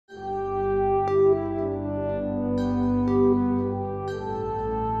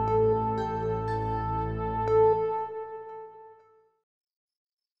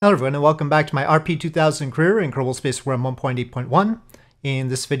Hello everyone and welcome back to my RP-2000 career in Kerbal Space Program 1.8.1. In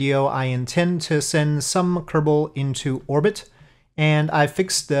this video I intend to send some Kerbal into orbit, and I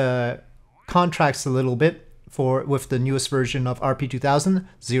fixed the contracts a little bit with the newest version of RP-2000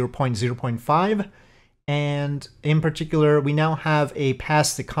 0.0.5, and in particular we now have a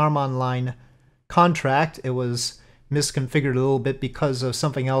pass the Karman line contract. It was misconfigured a little bit because of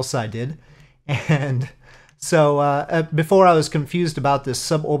something else I did, and so before I was confused about this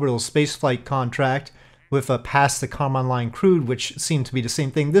suborbital spaceflight contract with a pass the Karman line crewed, which seemed to be the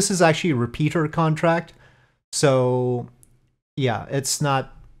same thing. This is actually a repeater contract, so yeah, it's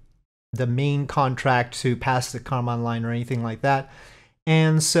not the main contract to pass the Karman line or anything like that.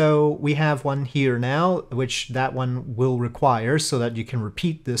 And so we have one here now, which that one will require so that you can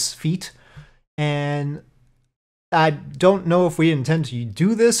repeat this feat. And I don't know if we intend to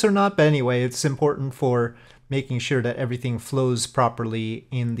do this or not, but anyway, it's important for making sure that everything flows properly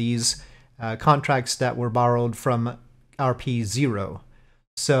in these contracts that were borrowed from RP-0.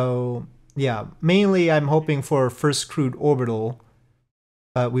 So yeah, mainly I'm hoping for first crewed orbital,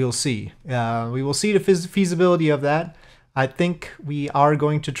 but we'll see. We will see the feasibility of that. I think we are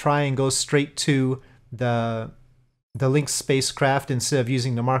going to try and go straight to the Lynx spacecraft instead of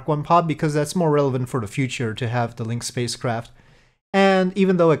using the Mark 1 pod, because that's more relevant for the future to have the Lynx spacecraft. And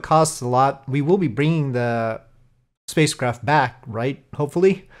even though it costs a lot, we will be bringing the spacecraft back, right?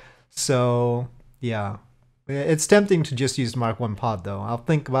 Hopefully. So yeah, it's tempting to just use the Mark 1 pod though. I'll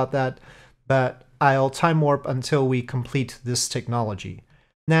think about that, but I'll time warp until we complete this technology.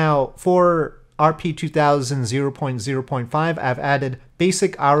 Now for RP-2000 0.0.5, I've added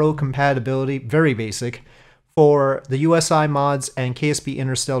basic RO compatibility, very basic, for the USI mods and KSP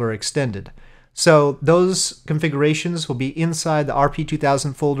Interstellar Extended. So those configurations will be inside the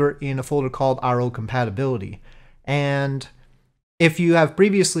RP-2000 folder in a folder called RO Compatibility. And if you have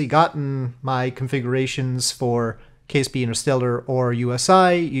previously gotten my configurations for KSP Interstellar or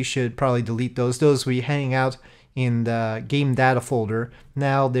USI, you should probably delete those. Those will be hanging out in the game data folder.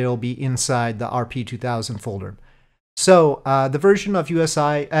 Now they'll be inside the RP-2000 folder. So the version of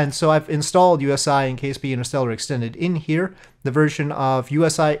USI, and so I've installed USI and KSP Interstellar Extended in here. The version of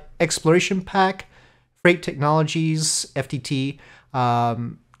USI Exploration Pack, Freight Technologies, FTT,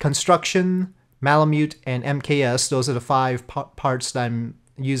 Construction, Malamute, and MKS. Those are the 5 parts that I'm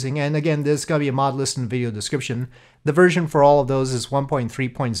using. And again, there's going to be a mod list in the video description. The version for all of those is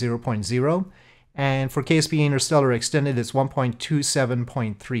 1.3.0.0. And for KSP Interstellar Extended, it's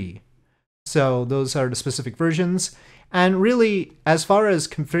 1.27.3. So those are the specific versions. And really, as far as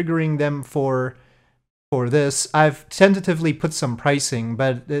configuring them for this, I've tentatively put some pricing,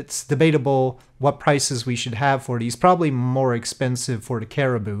 but it's debatable what prices we should have for these. Probably more expensive for the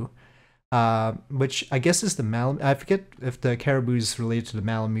Caribou, which I guess is the Malamute. I forget if the Caribou is related to the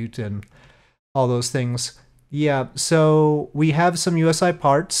Malamute and all those things. Yeah, so we have some USI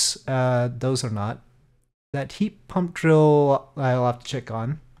parts. Those are not. That heat pump drill I'll have to check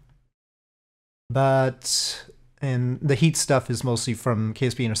on. And the heat stuff is mostly from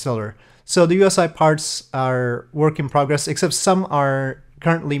KSP Interstellar. So the USI parts are work in progress, except some are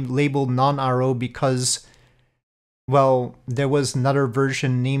currently labeled non-RO because, well, there was another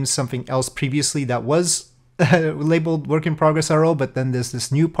version named something else previously that was labeled work in progress RO, but then there's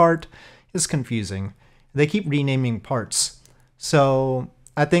this new part. It's confusing. They keep renaming parts. So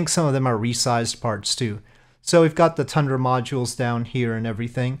I think some of them are resized parts too. So we've got the Tundra modules down here and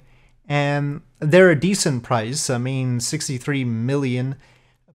everything. And they're a decent price. I mean, 63 million,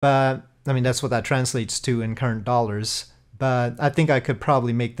 but I mean, that's what that translates to in current dollars. But I think I could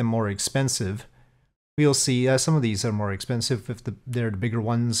probably make them more expensive. We'll see. Some of these are more expensive if they're the bigger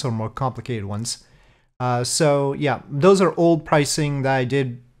ones or more complicated ones. So yeah, those are old pricing that I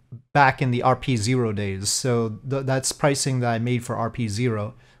did back in the RP-0 days. So that's pricing that I made for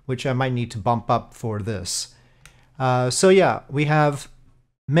RP-0, which I might need to bump up for this. So yeah, we have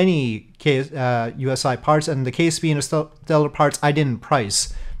many USI parts, and the KSP Interstellar parts I didn't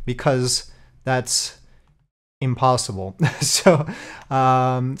price because that's impossible. So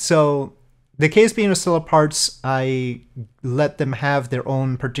the KSP Interstellar parts, I let them have their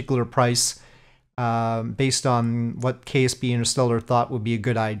own particular price based on what KSP Interstellar thought would be a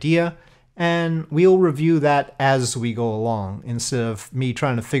good idea, and we'll review that as we go along instead of me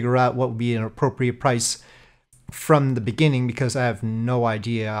trying to figure out what would be an appropriate price from the beginning, because I have no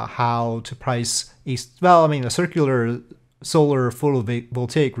idea how to price a circular solar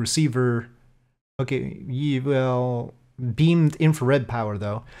photovoltaic receiver. Okay, well, beamed infrared power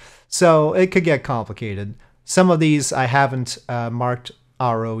though, so it could get complicated. Some of these I haven't marked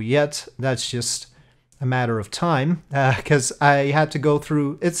RO yet. That's just a matter of time because I had to go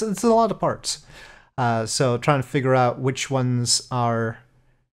through, it's a lot of parts. So trying to figure out which ones are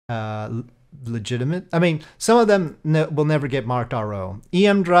legitimate. I mean, some of them will never get marked RO.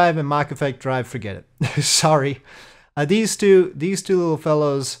 EM drive and Mach effect drive, forget it. Sorry. These two little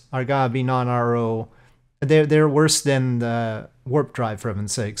fellows are gonna be non-RO. They're worse than the warp drive, for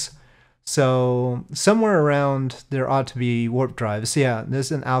heaven's sakes. So somewhere around there ought to be warp drives. Yeah,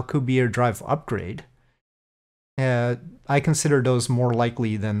 there's an Alcubierre drive upgrade. I consider those more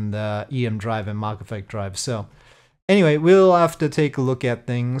likely than the EM drive and Mach effect drive. So anyway, we'll have to take a look at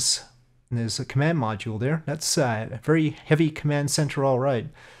things. There's a command module there. That's a very heavy command center, all right.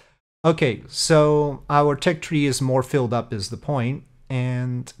 Okay, so our tech tree is more filled up is the point,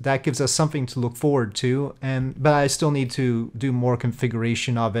 and that gives us something to look forward to. But I still need to do more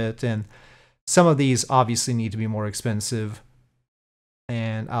configuration of it, and some of these obviously need to be more expensive,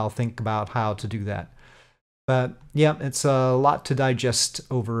 and I'll think about how to do that. But yeah, it's a lot to digest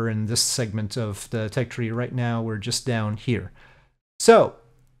over in this segment of the tech tree. Right now, we're just down here. So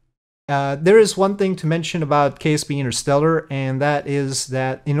there is one thing to mention about KSP Interstellar, and that is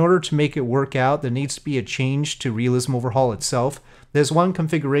that in order to make it work out, there needs to be a change to Realism Overhaul itself. There's one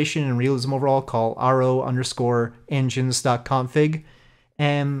configuration in Realism Overhaul called ro_engines.config,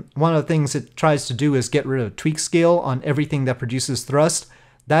 and one of the things it tries to do is get rid of tweak scale on everything that produces thrust.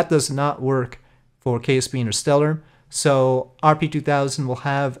 That does not work for KSP Interstellar, so RP-2000 will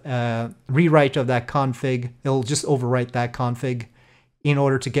have a rewrite of that config. It'll just overwrite that config in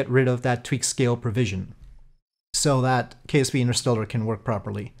order to get rid of that tweak scale provision so that KSP Interstellar can work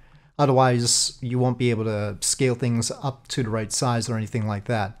properly. Otherwise, you won't be able to scale things up to the right size or anything like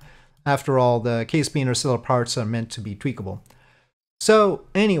that. After all, the KSP Interstellar parts are meant to be tweakable. So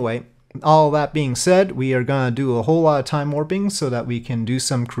anyway, all that being said, we are going to do a whole lot of time warping so that we can do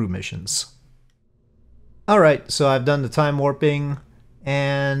some crew missions. Alright, so I've done the time warping,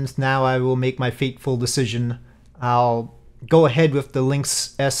 and now I will make my fateful decision. I'll go ahead with the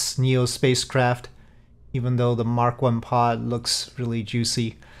Lynx S Neo spacecraft, even though the Mark 1 pod looks really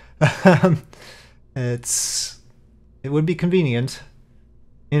juicy. It would be convenient.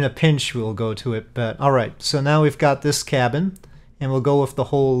 In a pinch we'll go to it, but alright, so now we've got this cabin, and we'll go with the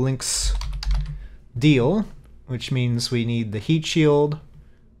whole Lynx deal, which means we need the heat shield,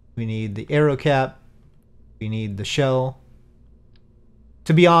 we need the aero cap, we need the shell.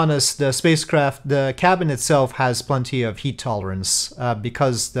 To be honest, the spacecraft, the cabin itself has plenty of heat tolerance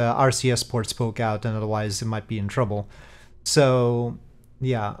because the RCS ports poke out, and otherwise it might be in trouble. So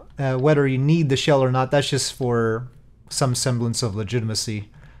yeah, whether you need the shell or not, that's just for some semblance of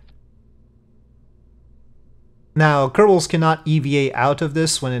legitimacy. Now, Kerbals cannot EVA out of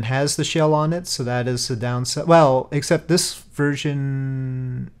this when it has the shell on it, so that is the downside. Well, except this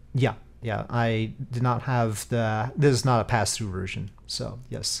version, yeah, I did not have the, this is not a pass-through version, so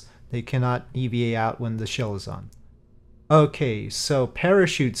yes, they cannot EVA out when the shell is on. Okay, so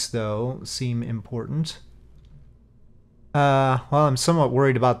parachutes, though, seem important. Well, I'm somewhat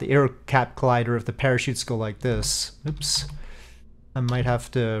worried about the aero cap collider if the parachutes go like this. Oops. I might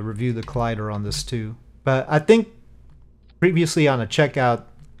have to review the collider on this too. But I think previously on a checkout,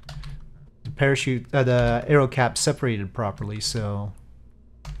 the parachute, the aero cap separated properly, so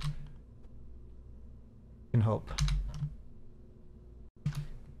can hope.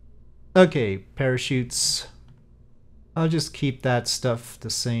 Okay, parachutes. I'll just keep that stuff the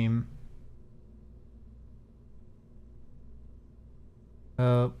same.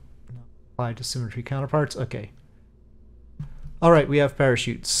 Apply to symmetry counterparts. Okay. Alright, we have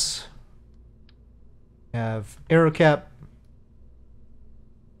parachutes. We have aero cap.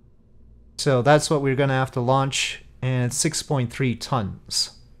 So that's what we're going to have to launch, and it's 6.3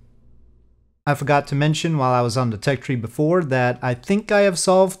 tons. I forgot to mention while I was on the tech tree before that I think I have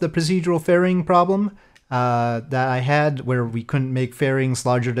solved the procedural fairing problem that I had where we couldn't make fairings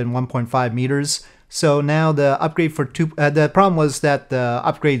larger than 1.5 meters. So now the upgrade for the problem was that the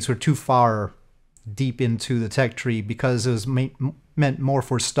upgrades were too far deep into the tech tree because it was meant more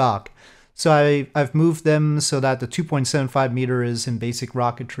for stock. So I've moved them so that the 2.75 meter is in basic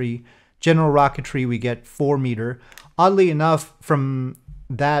rocketry. General rocketry we get 4 meter. Oddly enough, from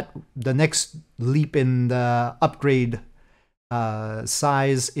that, the next leap in the upgrade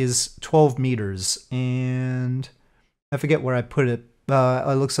size is 12 meters, and I forget where I put it.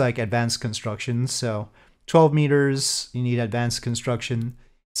 It looks like advanced construction, so 12 meters, you need advanced construction.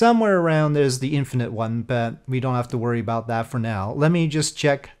 Somewhere around there's the infinite one, but we don't have to worry about that for now. Let me just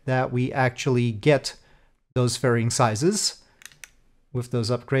check that we actually get those fairing sizes with those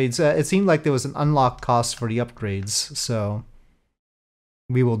upgrades. It seemed like there was an unlock cost for the upgrades, so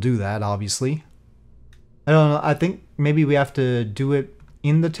we will do that, obviously. I don't know. I think maybe we have to do it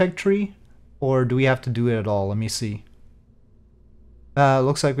in the tech tree, or do we have to do it at all? Let me see.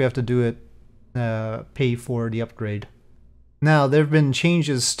 Looks like we have to do it, pay for the upgrade. Now, there have been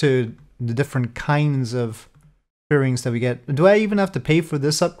changes to the different kinds of clearings that we get. Do I even have to pay for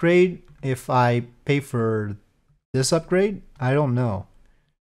this upgrade if I pay for this upgrade? I don't know.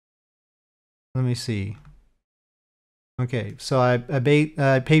 Let me see. Okay, so I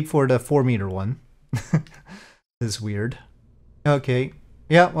paid for the 4-meter one. This is weird. Okay.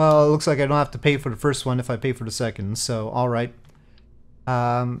 Yeah, well, it looks like I don't have to pay for the first one if I pay for the second, so alright.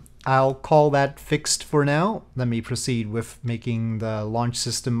 I'll call that fixed for now. Let me proceed with making the launch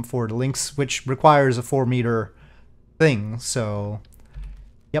system for the Lynx, which requires a 4-meter thing, so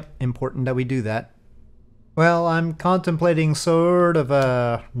yep, important that we do that. Well, I'm contemplating sort of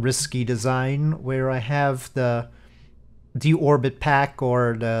a risky design where I have the deorbit pack,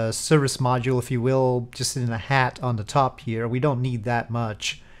 or the service module, if you will, just in a hat on the top here. We don't need that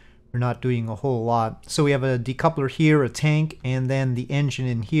much. We're not doing a whole lot. So we have a decoupler here, a tank, and then the engine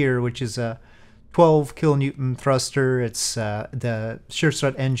in here, which is a 12 kilonewton thruster. It's the shear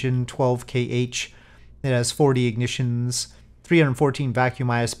strut engine, 12 kh. It has 40 ignitions, 314 vacuum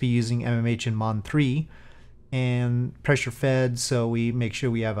ISP using MMH and Mon 3, and pressure fed, so we make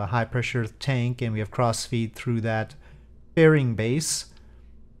sure we have a high pressure tank, and we have cross feed through that fairing base.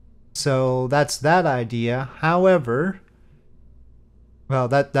 So that's that idea. However, well,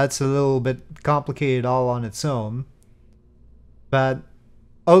 that's a little bit complicated all on its own. But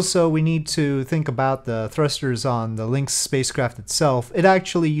also we need to think about the thrusters on the Lynx spacecraft itself. It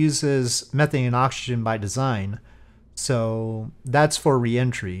actually uses methane and oxygen by design. So that's for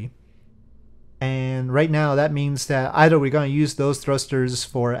re-entry. And right now that means that either we're going to use those thrusters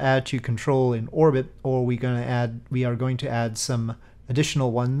for attitude control in orbit, or we are going to add some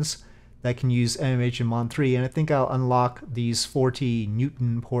additional ones that can use MMH and Mon 3, and I think I'll unlock these 40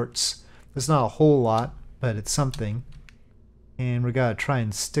 Newton ports. It's not a whole lot, but it's something. And we're gonna try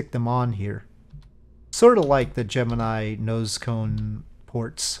and stick them on here. Sort of like the Gemini nose cone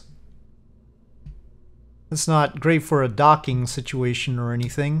ports. It's not great for a docking situation or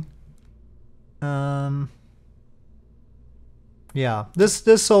anything. Yeah,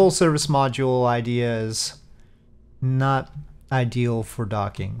 this whole service module idea is not ideal for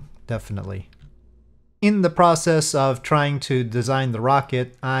docking. Definitely. In the process of trying to design the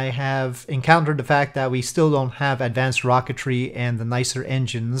rocket, I have encountered the fact that we still don't have advanced rocketry and the nicer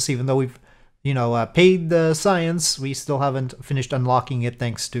engines. Even though we've, paid the science, we still haven't finished unlocking it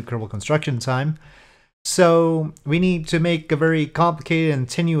thanks to Kerbal Construction Time. So we need to make a very complicated and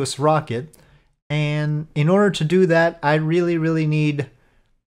tenuous rocket. And in order to do that, I really need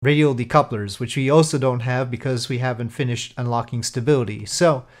radial decouplers, which we also don't have because we haven't finished unlocking stability.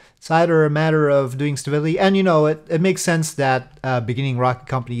 So it's either a matter of doing stability, and it makes sense that a beginning rocket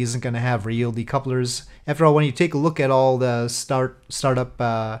company isn't going to have radial decouplers. After all, when you take a look at all the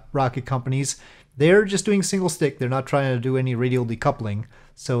startup rocket companies, they're just doing single stick. They're not trying to do any radial decoupling,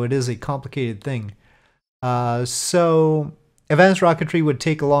 so it is a complicated thing. So advanced rocketry would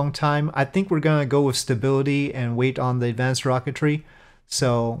take a long time. I think we're going to go with stability and wait on the advanced rocketry.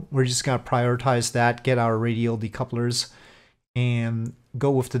 So we're just going to prioritize that, get our radial decouplers, and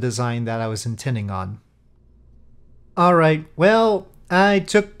go with the design that I was intending on. Alright, well, I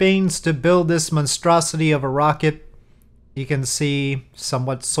took pains to build this monstrosity of a rocket. You can see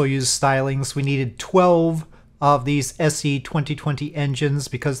somewhat Soyuz stylings. We needed 12 of these SE 2020 engines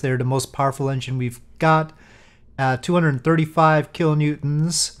because they're the most powerful engine we've got. 235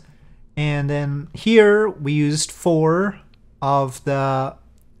 kilonewtons. And then here we used 4 of the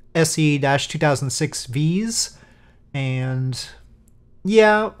SE-2006 Vs. And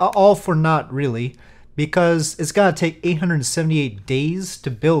yeah, all for naught really, because it's gonna take 878 days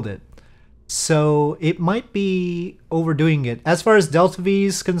to build it. So it might be overdoing it. As far as Delta V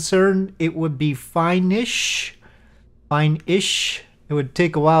is concerned, it would be fine-ish. Fine-ish. It would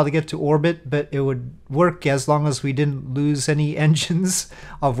take a while to get to orbit, but it would work as long as we didn't lose any engines,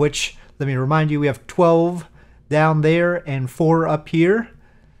 of which, let me remind you, we have 12 down there and 4 up here.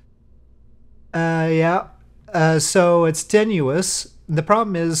 Yeah. So it's tenuous. The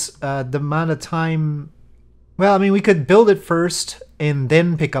problem is the amount of time. Well, I mean, we could build it first and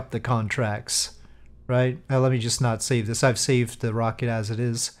then pick up the contracts, right? Let me just not save this. I've saved the rocket as it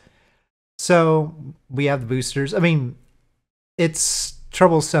is. So we have the boosters. I mean, it's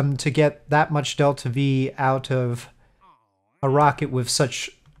troublesome to get that much Delta V out of a rocket with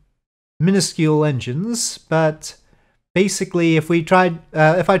such minuscule engines, but basically, if I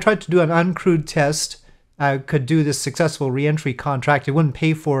tried to do an uncrewed test, I could do this successful re-entry contract. It wouldn't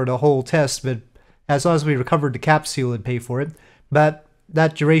pay for the whole test, but As long as we recovered the capsule, it'd pay for it. But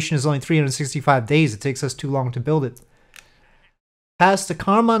that duration is only 365 days. It takes us too long to build it. Past the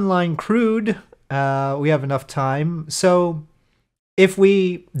Karman line crewed, we have enough time. So if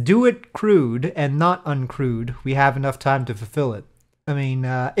we do it crewed and not uncrewed, we have enough time to fulfill it. I mean,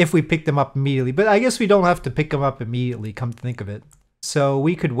 if we pick them up immediately. But I guess we don't have to pick them up immediately, come to think of it. So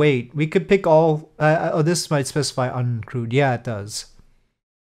we could wait. We could pick all... oh, this might specify uncrewed. Yeah, it does.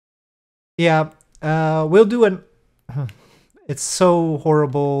 Yeah, we'll do an... It's so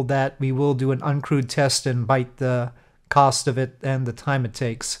horrible that we will do an uncrewed test and bite the cost of it and the time it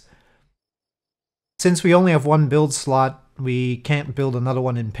takes. Since we only have one build slot, we can't build another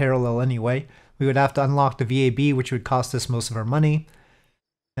one in parallel anyway. We would have to unlock the VAB, which would cost us most of our money.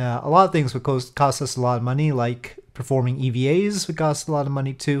 A lot of things would cost us a lot of money, like performing EVAs would cost a lot of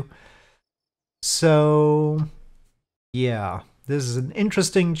money too. So, yeah, this is an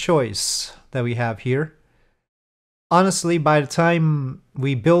interesting choice that we have here. Honestly, by the time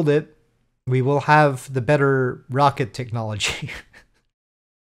we build it, we will have the better rocket technology.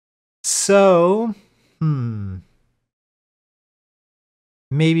 So,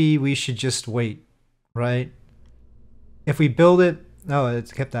 maybe we should just wait, right? If we build it... Oh,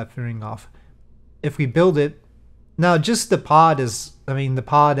 it kept that fairing off. If we build it... Now, just the pod is... I mean, the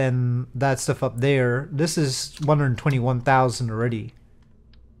pod and that stuff up there, this is 121,000 already.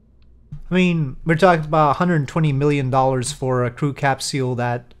 I mean, we're talking about $120 million for a crew capsule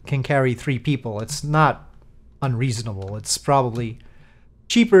that can carry 3 people. It's not unreasonable. It's probably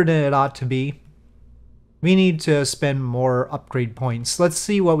cheaper than it ought to be. We need to spend more upgrade points. Let's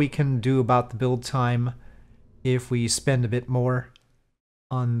see what we can do about the build time if we spend a bit more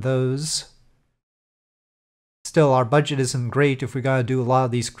on those. Still, our budget isn't great if we gotta do a lot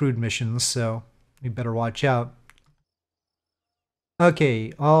of these crewed missions, so we better watch out.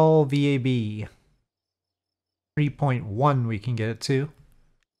 Okay, all VAB. 3.1 we can get it to.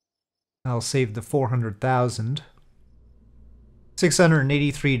 I'll save the 400,000.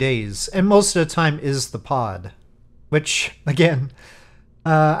 683 days, and most of the time is the pod. Which, again,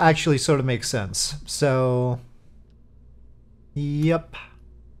 actually sort of makes sense. So, yep.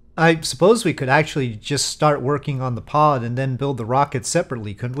 I suppose we could actually just start working on the pod and then build the rocket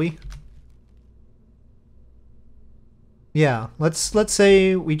separately, couldn't we? Yeah, let's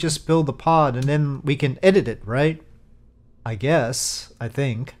say we just build the pod and then we can edit it, right? I guess, I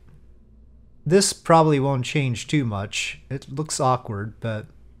think. This probably won't change too much. It looks awkward, but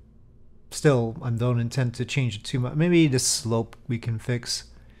still, I don't intend to change it too much. Maybe the slope we can fix.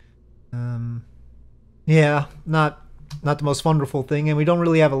 Yeah, not the most wonderful thing, and we don't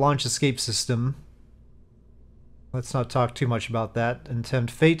really have a launch escape system. Let's not talk too much about that and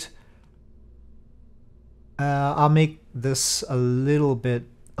tempt fate. I'll make this a little bit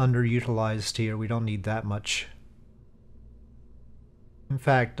underutilized here. We don't need that much. In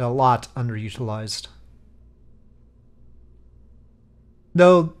fact, a lot underutilized.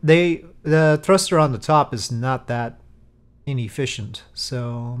 Though the thruster on the top is not that inefficient,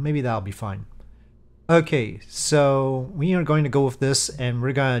 so maybe that'll be fine. Okay, so we are going to go with this, and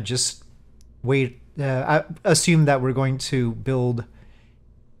we're gonna just wait. I assume that we're going to build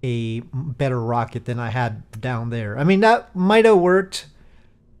a better rocket than I had down there. I mean, that might have worked,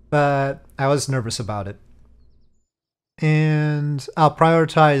 but I was nervous about it. And I'll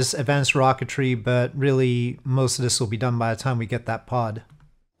prioritize advanced rocketry, but really most of this will be done by the time we get that pod.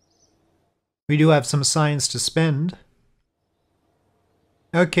 We do have some science to spend.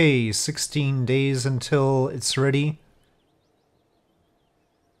 Okay, 16 days until it's ready.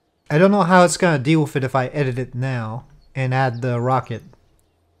 I don't know how it's gonna deal with it if I edit it now and add the rocket.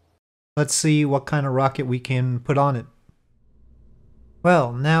 Let's see what kind of rocket we can put on it.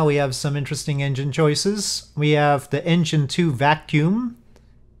 Well, now we have some interesting engine choices. We have the Engine 2 Vacuum,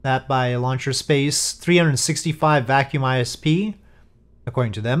 that by Launcher Space, 365 Vacuum ISP,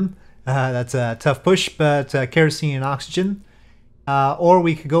 according to them. That's a tough push, but kerosene and oxygen. Or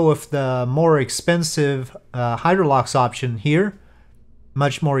we could go with the more expensive Hydrolox option here.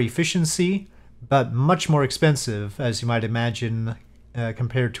 Much more efficiency, but much more expensive, as you might imagine,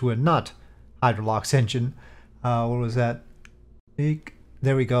 compared to a not Hydrolox engine. What was that?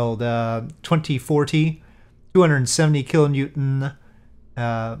 There we go, the 2040, 270 kilonewton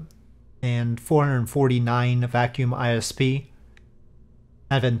and 449 vacuum ISP.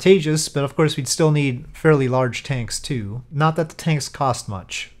 Advantageous, but of course we'd still need fairly large tanks too. Not that the tanks cost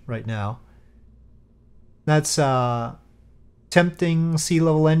much right now. That's tempting sea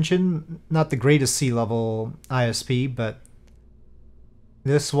level engine, not the greatest sea level ISP, but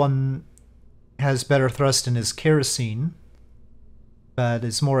this one has better thrust in his kerosene. but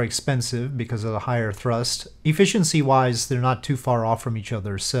it's more expensive because of the higher thrust. Efficiency-wise, they're not too far off from each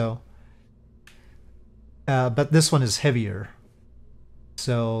other, so... but this one is heavier.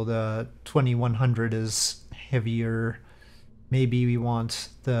 So the 2100 is heavier. Maybe we want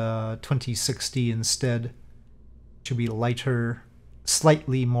the 2060 instead. Should be lighter,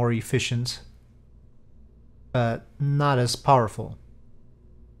 slightly more efficient, but not as powerful.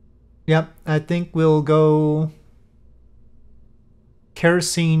 Yep, I think we'll go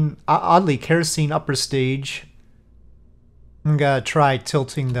kerosene, oddly kerosene upper stage. I'm gonna try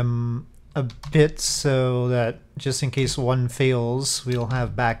tilting them a bit so that just in case one fails, we'll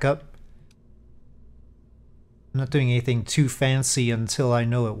have backup. I'm not doing anything too fancy until I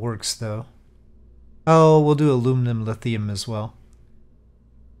know it works though. Oh, we'll do aluminum lithium as well.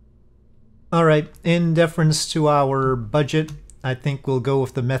 Alright, in deference to our budget, I think we'll go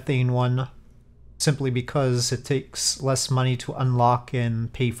with the methane one, simply because it takes less money to unlock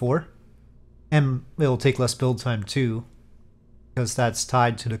and pay for. And it'll take less build time too, because that's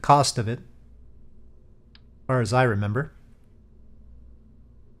tied to the cost of it, as far as I remember.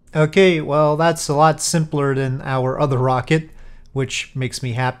 Okay, well that's a lot simpler than our other rocket, which makes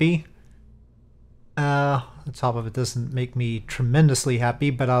me happy. The top of it doesn't make me tremendously happy,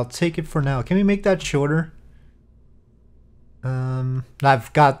 but I'll take it for now. Can we make that shorter?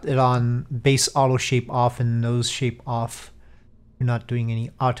 I've got it on base auto shape off and nose shape off. We're not doing any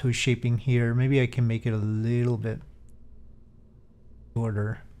auto shaping here. Maybe I can make it a little bit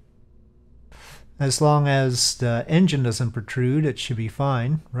shorter. As long as the engine doesn't protrude, it should be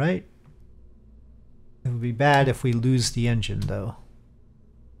fine, right? It would be bad if we lose the engine though.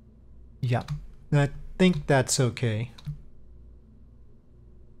 Yeah, I think that's okay.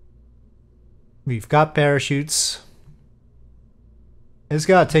 We've got parachutes. It's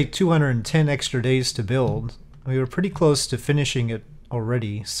gotta take 210 extra days to build. We were pretty close to finishing it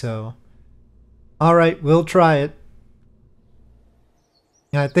already, so... Alright, we'll try it.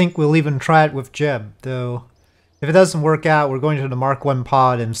 And I think we'll even try it with Jeb, though if it doesn't work out, we're going to the Mark 1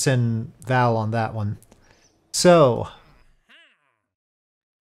 pod and send Val on that one. So,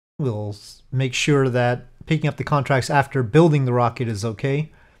 we'll make sure that picking up the contracts after building the rocket is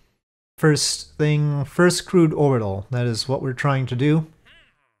okay. First thing, first crewed orbital. That is what we're trying to do.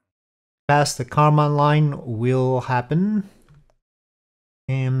 Past the Karman line will happen.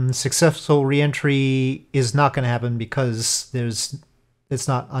 And successful re-entry is not going to happen because it's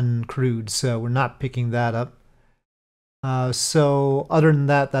not uncrewed, so we're not picking that up. So other than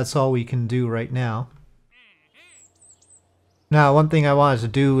that, that's all we can do right now. Now, one thing I wanted to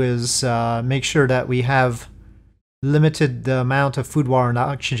do is make sure that we have limited the amount of food, water, and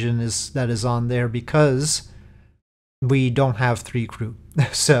oxygen that is on there because we don't have 3 crew.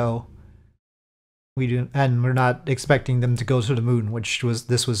 So we do, and we're not expecting them to go to the moon, which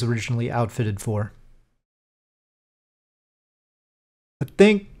this was originally outfitted for. I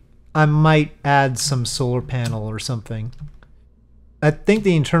think I might add some solar panel or something. I think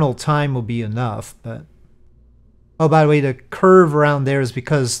the internal time will be enough, but... Oh, by the way, the curve around there is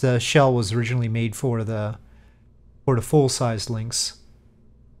because the shell was originally made for the full-size links.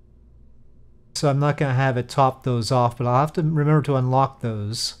 So I'm not going to have it top those off, but I'll have to remember to unlock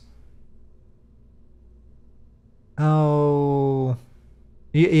those. Oh...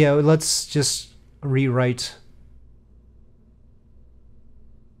 Yeah, let's just rewrite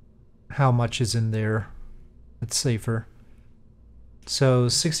how much is in there. It's safer. So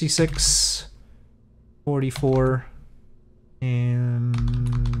 66, 44,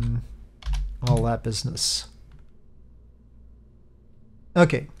 and all that business.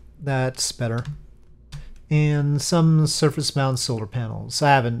 Okay, that's better. And some surface mount solar panels. I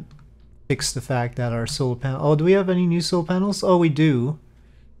haven't fixed the fact that our solar panel... Oh, do we have any new solar panels? Oh, we do.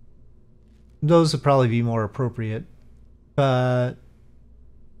 Those would probably be more appropriate. But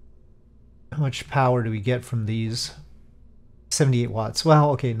how much power do we get from these? 78 watts.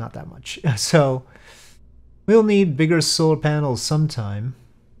 Well, okay, not that much. So we'll need bigger solar panels sometime.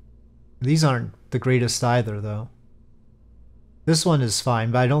 These aren't the greatest either, though. This one is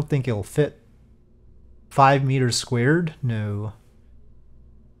fine, but I don't think it'll fit. 5 meters squared? No.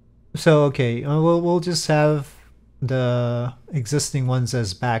 So, okay, we'll just have the existing ones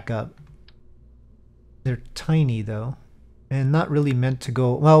as backup. They're tiny, though, and not really meant to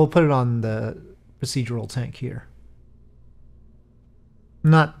go... Well, we'll put it on the procedural tank here.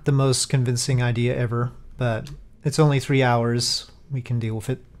 Not the most convincing idea ever, but it's only 3 hours. We can deal with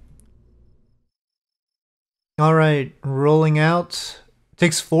it. Alright, rolling out. It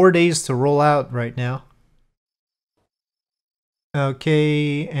takes 4 days to roll out right now.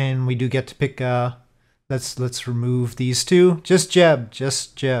 Okay, and we do get to pick the Let's remove these two. Just Jeb,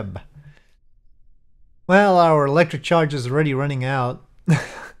 just Jeb. Well, our electric charge is already running out.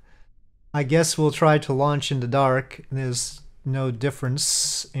 I guess we'll try to launch in the dark. There's no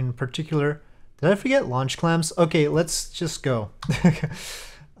difference in particular. Did I forget launch clamps? Okay, let's just go.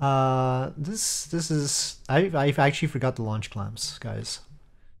 This is I actually forgot the launch clamps, guys.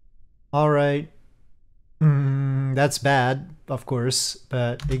 All right. That's bad, of course,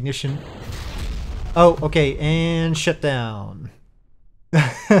 but ignition. Oh, okay, and shut down.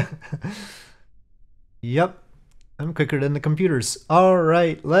 Yep. I'm quicker than the computers. All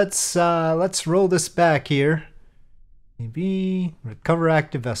right, let's roll this back here. Maybe recover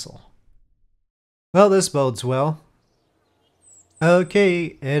active vessel. Well, this bodes well.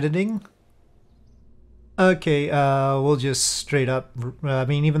 Okay, editing. Okay, we'll just straight up. I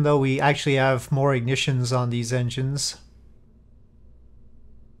mean, even though we actually have more ignitions on these engines,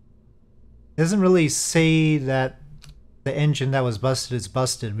 it doesn't really say that the engine that was busted is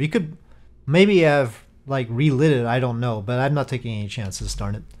busted. We could maybe have like relit it, I don't know, but I'm not taking any chances,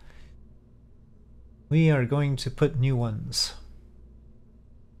 darn it. We are going to put new ones.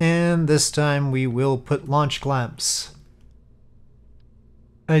 And this time we will put launch clamps.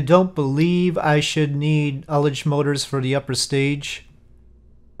 I don't believe I should need ullage motors for the upper stage,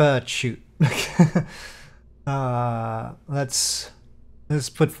 but shoot. Let's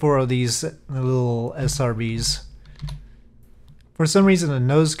put 4 of these little SRBs. For some reason, the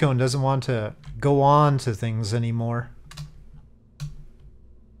nose cone doesn't want to go on to things anymore.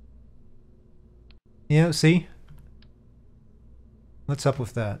 Yeah, see? What's up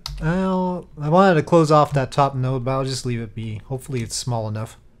with that? Well, I wanted to close off that top node, but I'll just leave it be. Hopefully it's small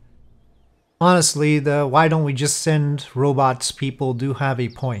enough. Honestly, the why don't we just send robots people do have a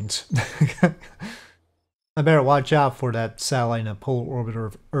point. I better watch out for that satellite in a polar orbiter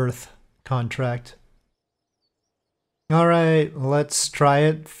of Earth contract. Alright, let's try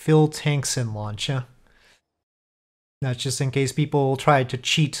it. Fill tanks and launch, huh? That's just in case people try to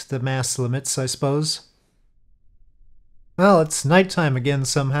cheat the mass limits, I suppose. Well, it's nighttime again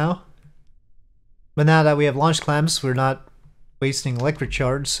somehow. But now that we have launch clamps, we're not wasting electric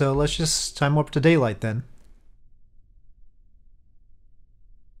charge, so let's just time warp to daylight then.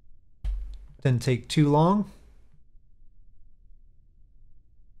 Didn't take too long.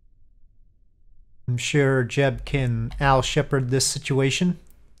 I'm sure Jeb can Al Shepard this situation.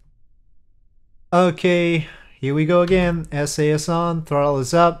 Okay, here we go again. SAS on, throttle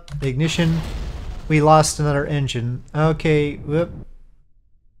is up, ignition. We lost another engine. Okay, whoop.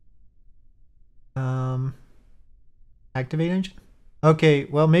 Activate engine? Okay,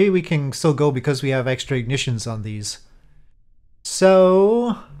 well maybe we can still go because we have extra ignitions on these.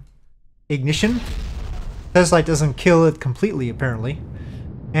 So, ignition. Test light doesn't kill it completely apparently.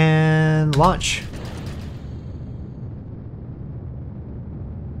 And launch.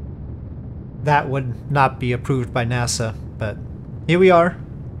 That would not be approved by NASA, but here we are.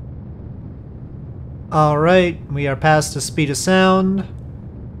 Alright, we are past the speed of sound.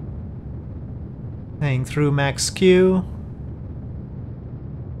 Hang through max Q.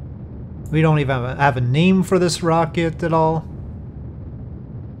 We don't even have a name for this rocket at all.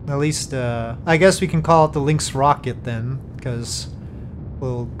 At least, I guess we can call it the Lynx rocket then, because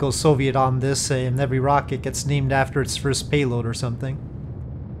we'll go Soviet on this and every rocket gets named after its first payload or something.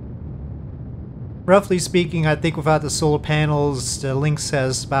 Roughly speaking, I think without the solar panels, the Lynx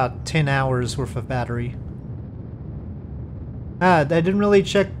has about 10 hours worth of battery. I didn't really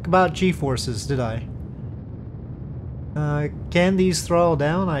check about G-forces, did I? Can these throttle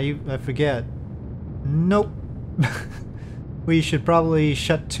down? I forget. Nope. We should probably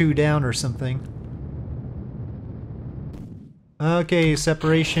shut 2 down or something. Okay,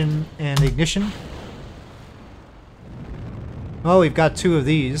 separation and ignition. Oh, we've got 2 of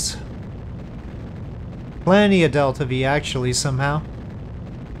these. Plenty of Delta V actually somehow.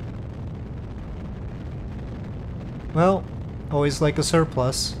 Well, always like a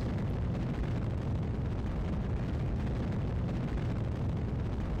surplus.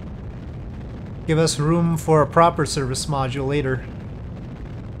 Give us room for a proper service module later.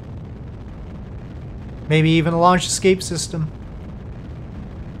 Maybe even a launch escape system.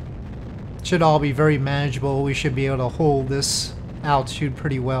 Should all be very manageable. We should be able to hold this altitude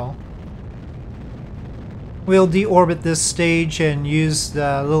pretty well. We'll deorbit this stage and use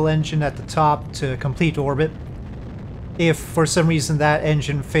the little engine at the top to complete orbit. If for some reason that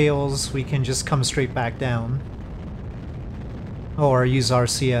engine fails, we can just come straight back down. Or use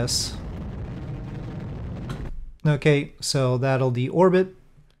RCS. Okay, so that'll deorbit.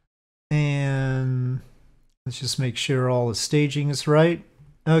 And let's just make sure all the staging is right.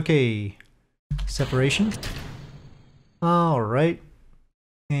 Okay, Separation. Alright.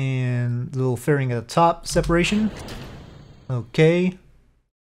 And little fairing at the top, separation. Okay.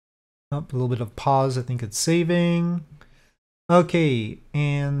 Up a little bit of pause, I think it's saving. Okay,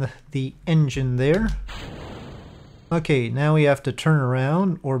 and the engine there. Okay, now we have to turn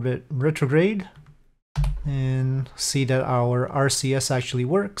around, orbit retrograde, and see that our RCS actually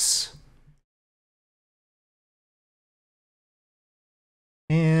works.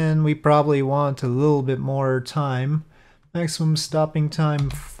 And we probably want a little bit more time. Maximum stopping time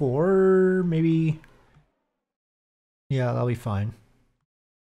 4, maybe. Yeah, that'll be fine.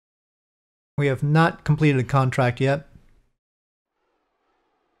 We have not completed a contract yet.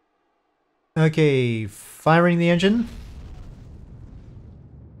 Okay, firing the engine.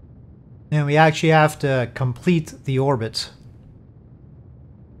 And we actually have to complete the orbit.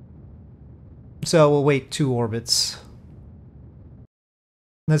 So we'll wait 2 orbits.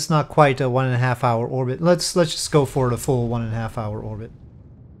 That's not quite a 1.5 hour orbit. Let's just go for the full 1.5 hour orbit.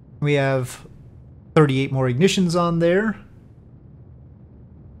 We have 38 more ignitions on there.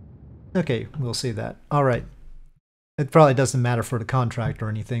 Okay, we'll see that. Alright. It probably doesn't matter for the contract or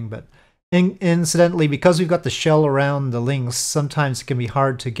anything, but incidentally, because we've got the shell around the links, sometimes it can be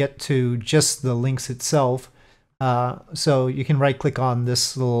hard to get to just the links itself. So you can right-click on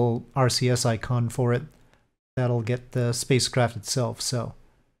this little RCS icon for it. That'll get the spacecraft itself. So,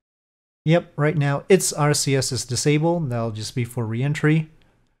 yep, right now its RCS is disabled. That'll just be for re-entry.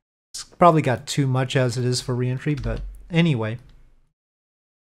 It's probably got too much as it is for re-entry, but anyway.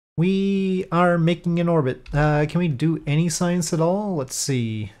 We are making an orbit. Can we do any science at all? Let's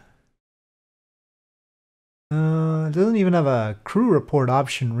see. It doesn't even have a crew report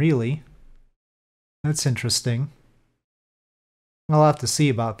option, really. That's interesting. I'll have to see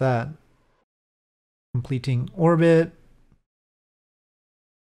about that. Completing orbit.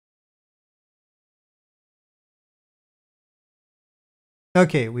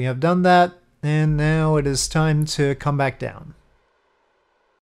 Okay, we have done that, and now it is time to come back down.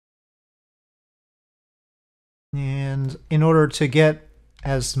 And in order to get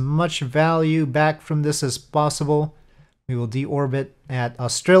as much value back from this as possible, we will deorbit at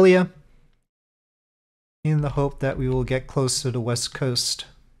Australia in the hope that we will get close to the west coast,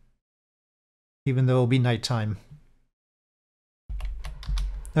 even though it'll be nighttime.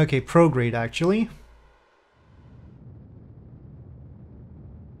 Okay, prograde actually.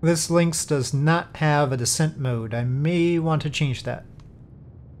 This Lynx does not have a descent mode. I may want to change that.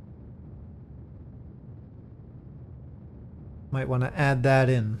 Might want to add that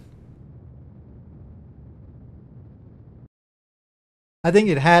in. I think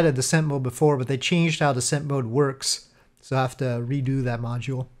it had a descent mode before, but they changed how descent mode works. So I have to redo that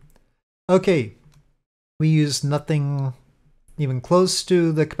module. Okay. We used nothing even close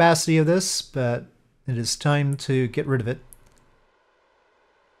to the capacity of this, but it is time to get rid of it.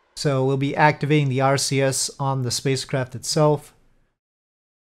 So we'll be activating the RCS on the spacecraft itself.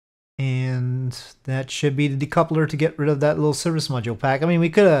 And that should be the decoupler to get rid of that little service module pack. I mean,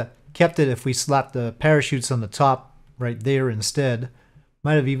 we could have kept it if we slapped the parachutes on the top right there instead.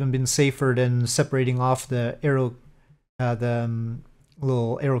 Might have even been safer than separating off the aero,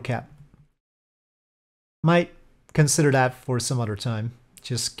 little aero cap. Might consider that for some other time.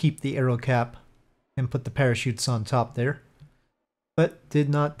 Just keep the aero cap and put the parachutes on top there. But did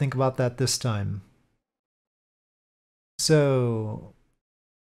not think about that this time. So,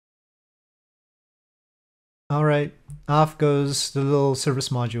 alright, off goes the little service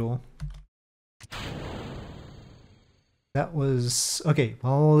module. That was... okay,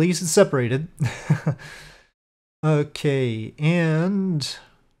 well, at least it's separated. Okay, and...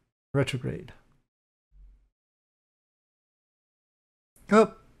 retrograde.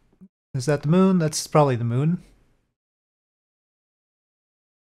 Oh, is that the moon? That's probably the moon.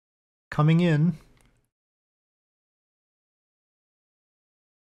 Coming in.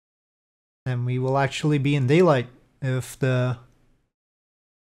 And we will actually be in daylight if the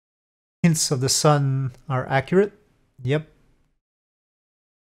hints of the sun are accurate. Yep.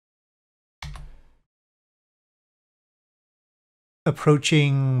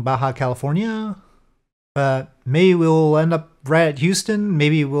 Approaching Baja California. Maybe we'll end up right at Houston.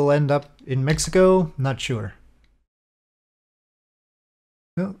 Maybe we'll end up in Mexico. Not sure.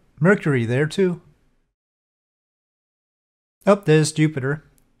 Oh, Mercury there too. Oh, there's Jupiter.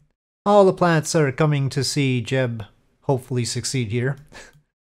 All the planets are coming to see Jeb hopefully succeed here.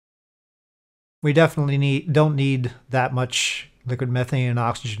 We definitely don't need that much liquid methane and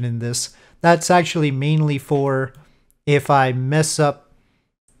oxygen in this. That's actually mainly for if I mess up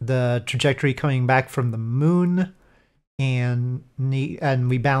the trajectory coming back from the moon and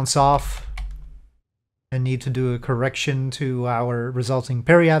we bounce off and need to do a correction to our resulting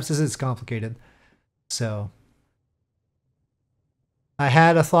periapsis. It's complicated. So I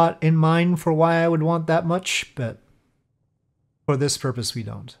had a thought in mind for why I would want that much, but for this purpose we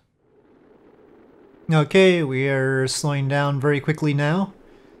don't. Okay, we are slowing down very quickly now.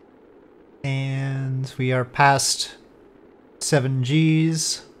 And we are past 7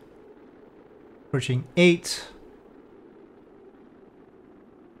 Gs. Approaching 8.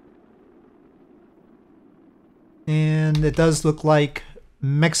 And it does look like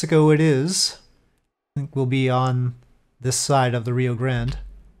Mexico it is. I think we'll be on this side of the Rio Grande.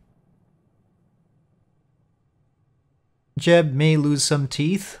 Jeb may lose some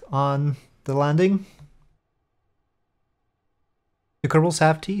teeth on the landing. Do Kerbals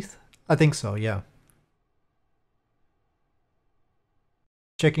have teeth? I think so, yeah.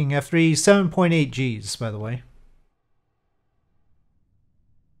 Checking F3, 7.8 Gs, by the way.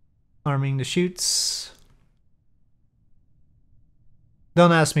 Arming the chutes.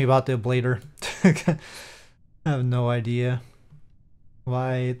 Don't ask me about the ablator. I have no idea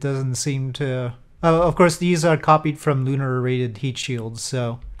why it doesn't seem to... Oh, of course, these are copied from lunar-rated heat shields,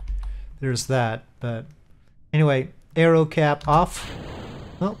 so there's that. But anyway, aero cap off.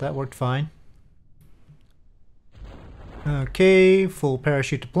 Well, that worked fine. Okay, full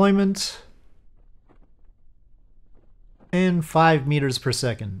parachute deployment. And 5 meters per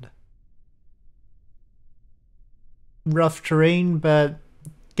second. Rough terrain, but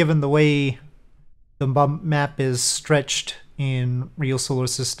given the way the map is stretched in real solar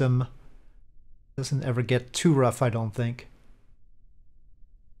system, doesn't ever get too rough, I don't think.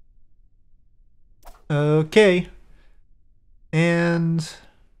 Okay. And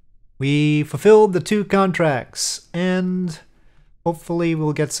we fulfilled the 2 contracts, and hopefully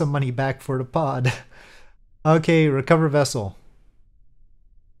we'll get some money back for the pod. Okay, recover vessel.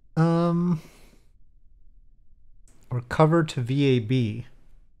 Recover to VAB.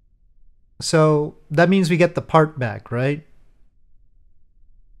 So that means we get the part back, right?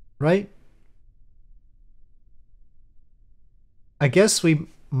 Right? I guess we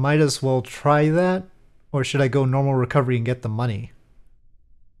might as well try that. Or should I go normal recovery and get the money?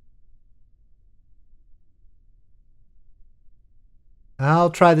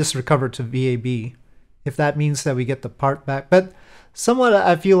 I'll try this recover to VAB, if that means that we get the part back. But somewhat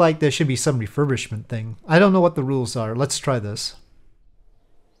I feel like there should be some refurbishment thing. I don't know what the rules are. Let's try this.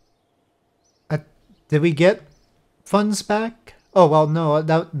 Did we get funds back? Oh, well, no.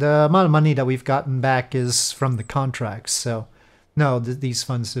 The amount of money that we've gotten back is from the contracts, so... No, these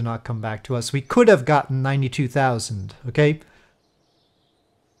funds did not come back to us. We could have gotten 92,000, okay?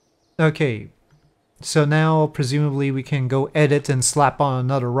 Okay, so now presumably we can go edit and slap on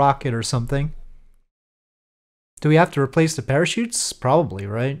another rocket or something. Do we have to replace the parachutes? Probably,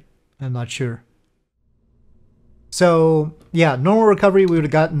 right? I'm not sure. So, yeah, normal recovery we would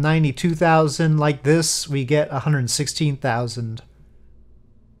have gotten 92,000. Like this, we get 116,000.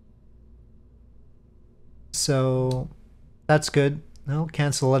 So... that's good. I'll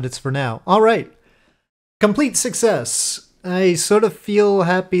cancel edits for now. Alright. Complete success. I sort of feel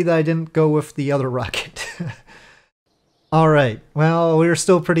happy that I didn't go with the other rocket. Alright. Well, we're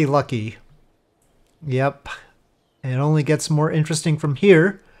still pretty lucky. Yep. It only gets more interesting from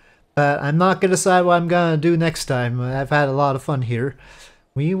here. But I'm not going to decide what I'm going to do next time. I've had a lot of fun here.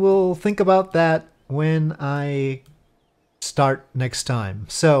 We will think about that when I start next time.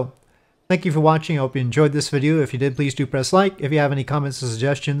 So... thank you for watching. I hope you enjoyed this video. If you did, please do press like. If you have any comments or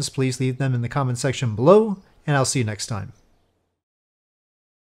suggestions, please leave them in the comment section below, and I'll see you next time.